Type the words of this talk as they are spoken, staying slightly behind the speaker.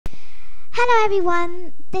Hello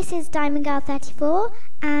everyone, this is Diamond Girl 34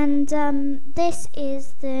 and this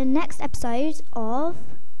is the next episode of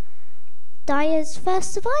Dyer's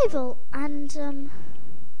First Survival and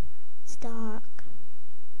it's dark.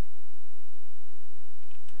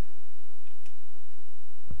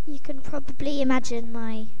 You can probably imagine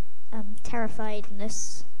my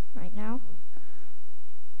terrifiedness right now.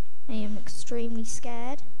 I am extremely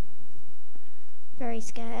scared, very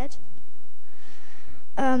scared.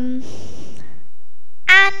 And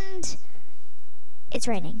it's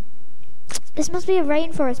raining. This must be a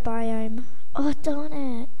rainforest biome. Oh, darn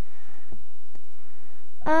it.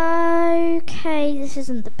 Okay, this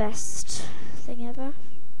isn't the best thing ever.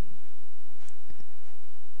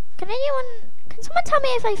 Can someone tell me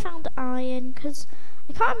if I found iron? Because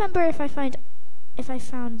I can't remember if I found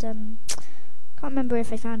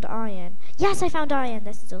iron. Yes, I found iron.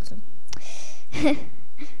 This is awesome.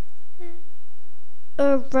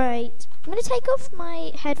 Alright, I'm going to take off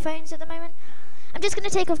my headphones at the moment. I'm just going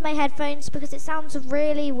to take off my headphones because it sounds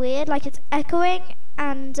really weird, like it's echoing,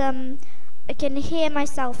 and I can hear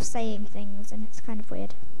myself saying things, and it's kind of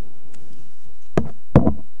weird.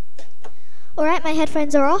 Alright, my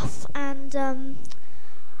headphones are off, and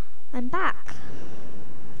I'm back.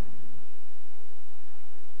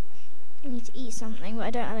 I need to eat something, but I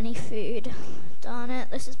don't have any food. Darn it,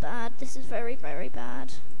 this is bad. This is very, very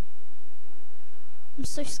bad. I'm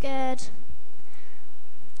so scared.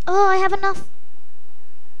 Oh, I have enough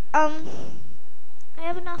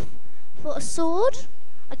for a sword.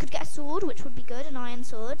 I could get a sword, which would be good, an iron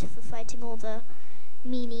sword for fighting all the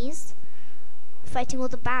meanies, fighting all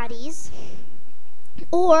the baddies.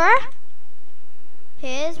 Or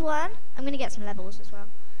here's one. I'm gonna get some levels as well.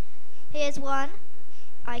 Here's one.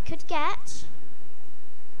 I could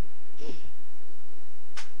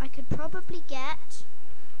probably get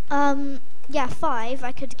 5.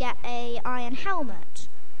 I could get a iron helmet,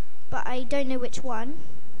 but I don't know which one.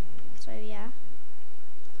 So yeah.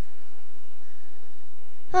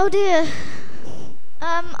 Oh dear.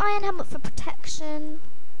 Iron helmet for protection.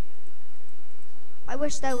 I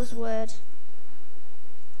wish there was wood.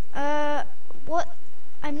 What?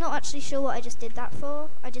 I'm not actually sure what I just did that for.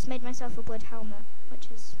 I just made myself a wood helmet, which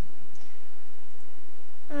is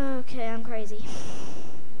okay. I'm crazy.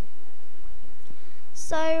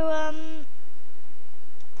 So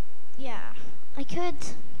yeah,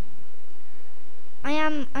 I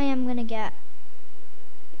am gonna get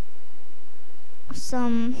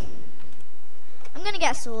some. I'm gonna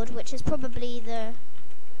get a sword, which is probably the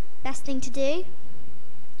best thing to do.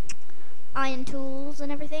 Iron tools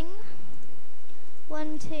and everything.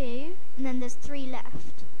 1, 2, and then there's 3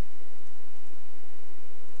 left.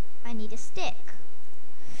 I need a stick.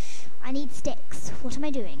 I need sticks. What am I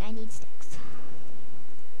doing? I need sticks.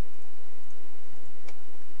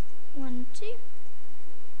 1, 2.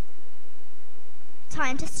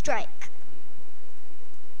 Time to strike.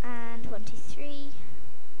 And 1, 2, 3.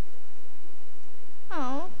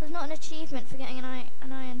 Oh, there's not an achievement for getting an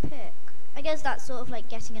iron pick. I guess that's sort of like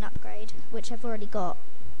getting an upgrade, which I've already got.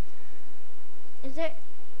 Is it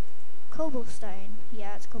cobblestone?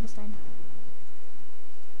 Yeah, it's cobblestone.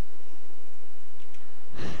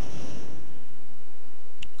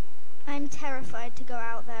 I'm terrified to go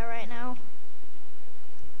out there right now.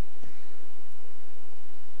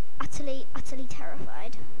 Utterly, utterly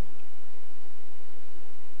terrified.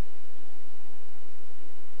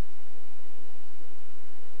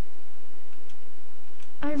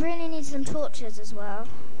 I really need some torches as well.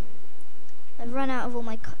 I've run out of all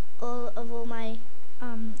my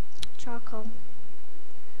charcoal.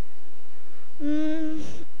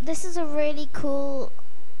 This is a really cool,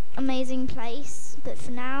 amazing place, but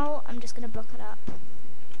for now I'm just gonna block it up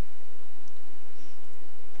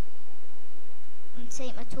and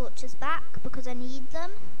take my torches back because I need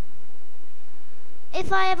them.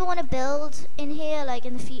 If I ever want to build in here, like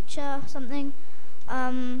in the future or something,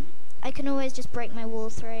 I can always just break my wall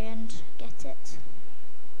through and get it.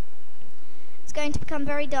 It's going to become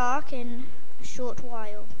very dark in a short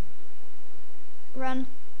while. Run,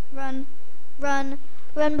 run, run,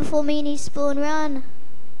 run before meanies spawn, run.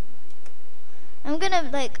 I'm gonna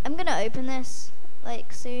open this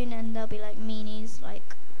like soon, and there'll be like meanies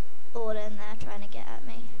like all in there trying to get at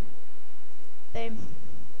me. Boom,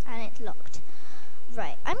 and it's locked.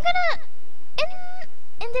 Right, I'm gonna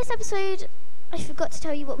in this episode. I forgot to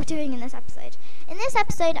tell you what we're doing in this episode. In this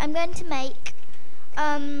episode, I'm going to make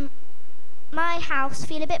my house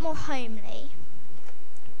feel a bit more homely.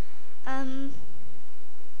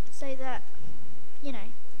 So that, so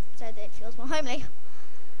that it feels more homely.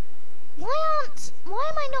 Why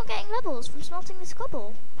am I not getting levels from smelting this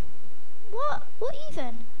cobble? What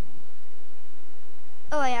even?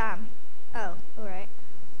 Oh, I am. Oh, alright.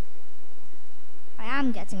 I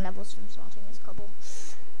am getting levels from smelting this cobble.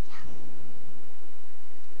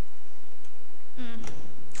 Yeah.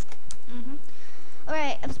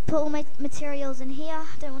 Alright, I've put all my materials in here.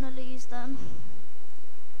 Don't want to lose them.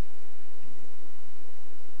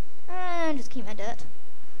 And just keep my dirt.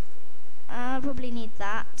 I'll probably need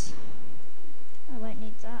that. I won't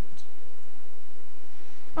need that.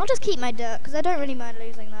 I'll just keep my dirt because I don't really mind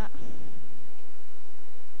losing that.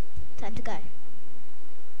 Time to go.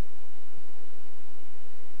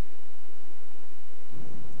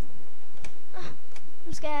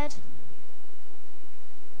 I'm scared.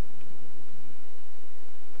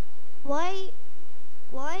 Why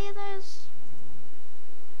are those?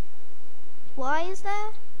 Why is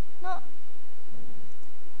there not?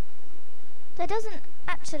 There doesn't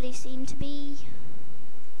actually seem to be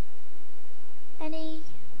any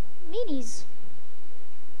meanies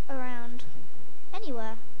around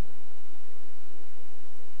anywhere.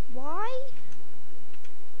 Why?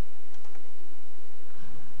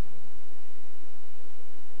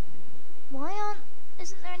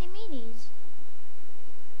 Isn't there any meanies?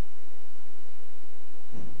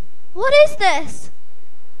 What is this?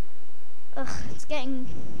 Ugh, it's getting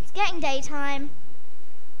daytime.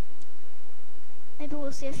 Maybe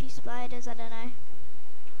we'll see a few spiders, I don't know.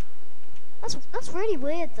 That's really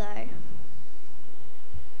weird though.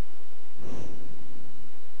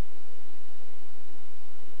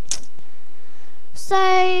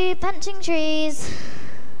 So, punching trees.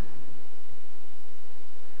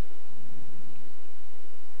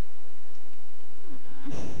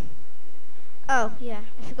 Oh, yeah,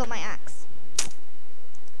 I forgot my axe.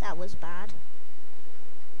 That was bad.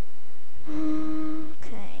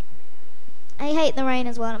 Okay. I hate the rain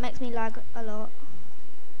as well, it makes me lag a lot.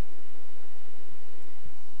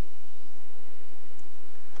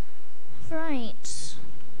 Right.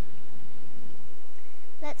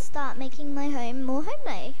 Let's start making my home more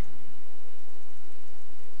homely.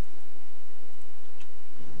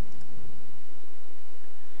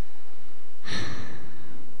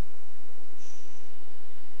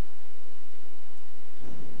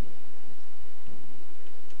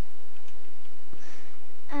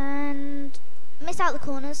 And miss out the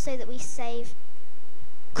corners so that we save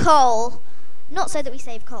coal. Not so that we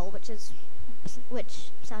save coal, which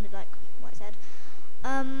sounded like what I said.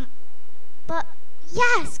 But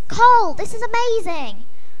yes, coal! This is amazing!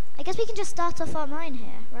 I guess we can just start off our mine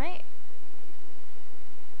here, right?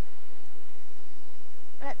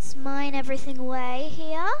 Let's mine everything away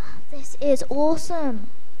here. This is awesome.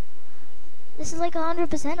 This is like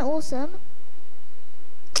 100% awesome.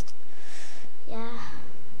 Yeah.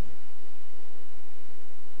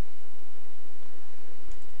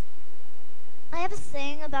 I have a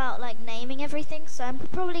thing about like naming everything, so I'm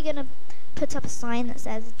probably gonna put up a sign that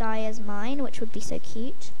says Dyer's Mine, which would be so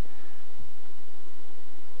cute.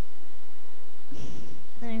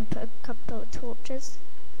 Then put a couple of torches.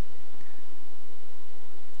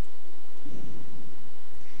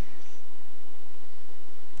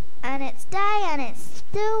 And it's day and it's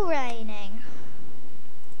still raining.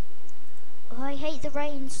 Oh, I hate the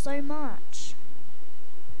rain so much.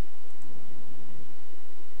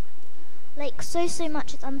 Like so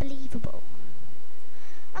much, it's unbelievable.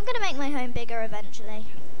 I'm gonna make my home bigger eventually.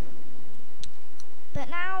 But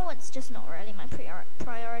now it's just not really my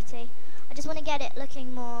priority. I just want to get it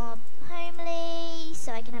looking more homely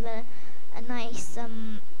so I can have a nice, you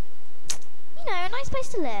know, a nice place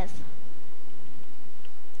to live.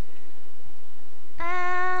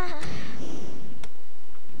 I'm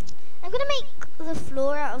gonna make the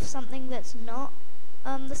floor out of something that's not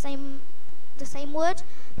the same wood,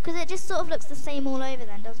 because it just sort of looks the same all over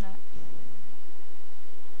then, doesn't it?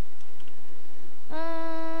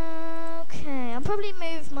 Okay, I'll probably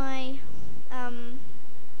move my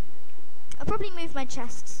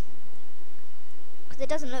chests, because it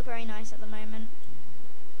doesn't look very nice at the moment.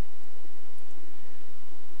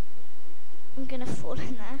 I'm gonna fall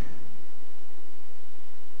in there.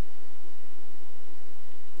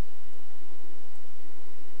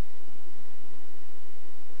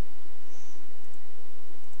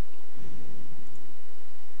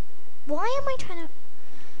 Why am I trying to...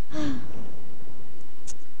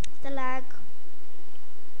 The lag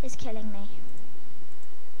is killing me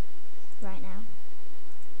right now.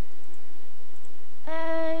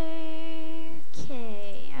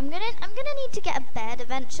 Okay, I'm gonna need to get a bed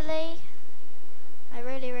eventually. I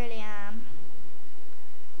really am.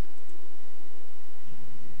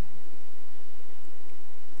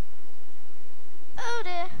 Oh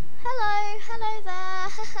dear. Hello there. Ha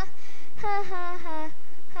ha ha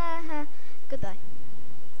ha ha. Goodbye.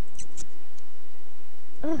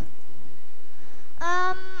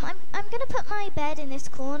 my bed in this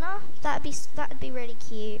corner. That'd be really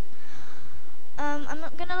cute. I'm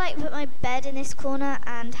not gonna like put my bed in this corner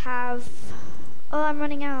and have. Oh, I'm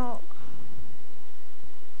running out.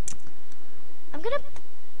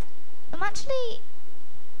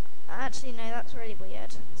 Actually, no, that's really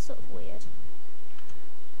weird. Sort of weird.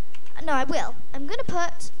 No, I will. I'm gonna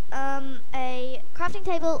put a crafting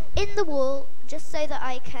table in the wall just so that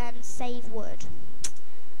I can save wood.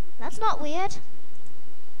 That's not weird,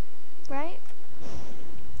 right?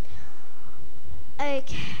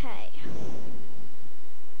 Okay.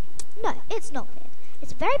 No, it's not weird.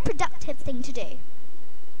 It's a very productive thing to do.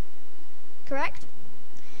 Correct?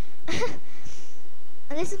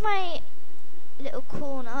 And this is my little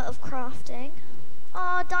corner of crafting.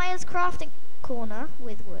 Oh, Dyer's crafting corner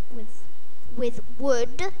with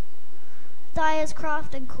wood. Dyer's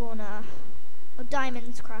crafting corner, or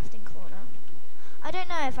Diamond's crafting corner. I don't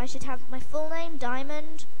know if I should have my full name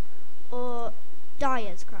Diamond or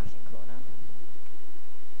Dyer's crafting corner.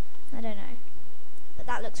 I don't know, but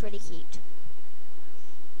that looks really cute.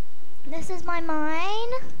 This is my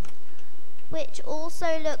mine, which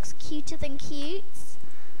also looks cuter than cute.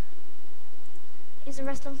 Is the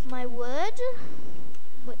rest of my wood,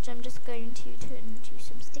 which I'm just going to turn into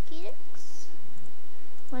some sticky sticks.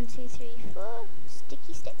 1, 2, 3, 4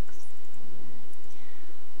 sticky sticks.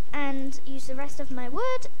 And use the rest of my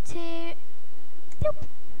wood to bloop,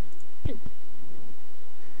 bloop.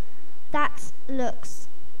 That looks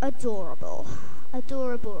adorable.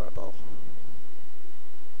 Adorable.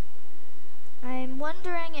 I'm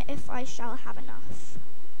wondering if I shall have enough.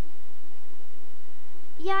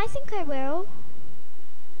 Yeah, I think I will.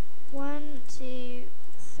 1, 2,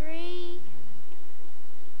 3.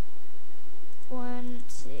 1,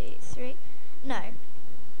 2, 3. No,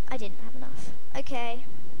 I didn't have enough. Okay.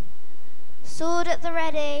 Sword at the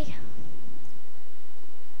ready.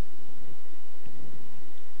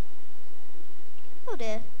 Oh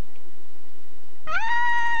dear.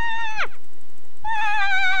 Ah!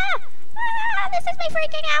 Ah! Ah! This is me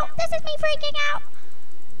freaking out. This is me freaking out.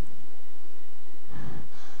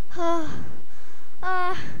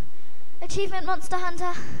 Achievement Monster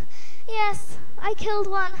Hunter. Yes, I killed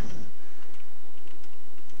one.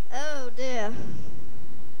 Oh dear.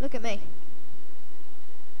 Look at me.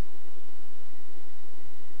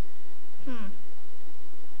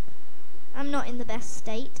 I'm not in the best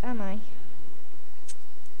state, am I?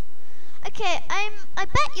 Okay, I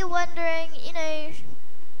bet you're wondering, you know,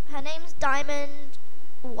 her name's Diamond,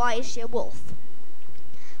 why is she a wolf?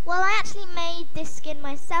 Well, I actually made this skin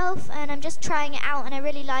myself, and I'm just trying it out, and I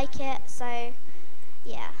really like it, so,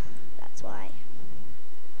 yeah, that's why.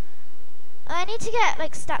 I need to get,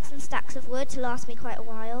 like, stacks and stacks of wood to last me quite a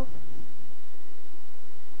while.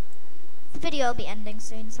 The video will be ending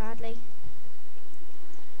soon, sadly.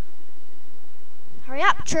 Hurry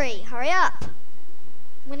up, tree, hurry up!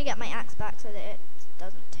 I'm going to get my axe back so that it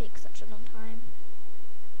doesn't take such a long time.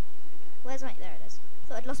 Where's my... there it is.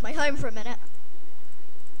 Thought I'd lost my home for a minute.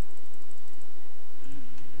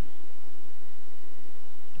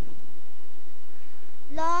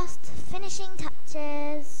 Last finishing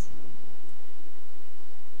touches.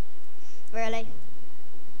 Really?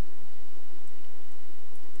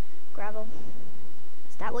 Gravel.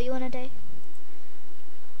 Is that what you want to do?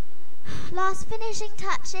 Last finishing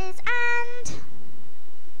touches, and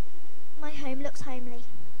my home looks homely.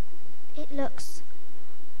 It looks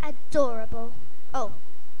adorable. Oh,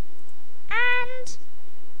 and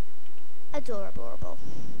adorable.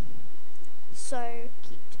 So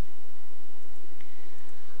cute.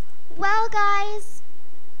 Well, guys,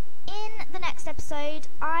 in the next episode,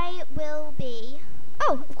 I will be...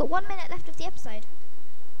 Oh, I've got 1 minute left of the episode.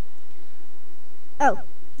 Oh,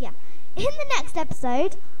 yeah. In the next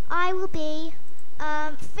episode, I will be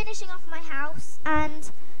finishing off my house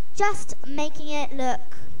and just making it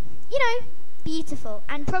look, you know, beautiful,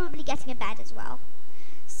 and probably getting a bed as well.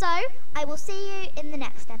 So, I will see you in the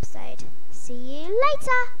next episode. See you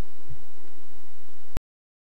later!